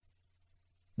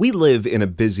We live in a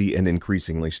busy and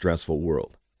increasingly stressful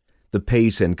world. The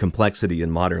pace and complexity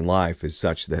in modern life is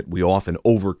such that we often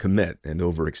overcommit and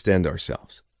overextend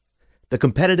ourselves. The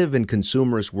competitive and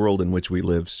consumerist world in which we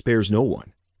live spares no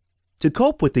one. To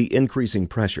cope with the increasing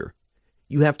pressure,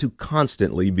 you have to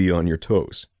constantly be on your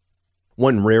toes.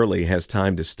 One rarely has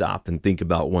time to stop and think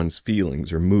about one's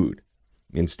feelings or mood.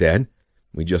 Instead,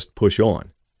 we just push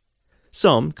on.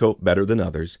 Some cope better than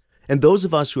others, and those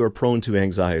of us who are prone to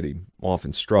anxiety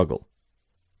often struggle.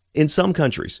 In some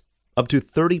countries, up to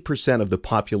 30% of the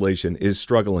population is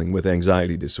struggling with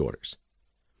anxiety disorders.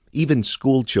 Even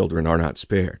school children are not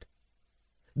spared.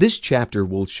 This chapter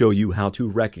will show you how to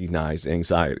recognize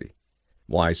anxiety,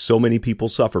 why so many people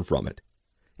suffer from it,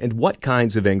 and what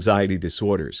kinds of anxiety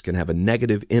disorders can have a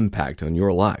negative impact on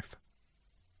your life.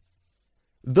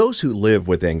 Those who live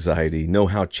with anxiety know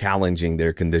how challenging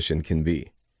their condition can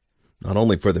be, not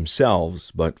only for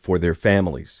themselves, but for their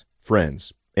families,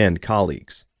 friends, and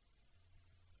colleagues.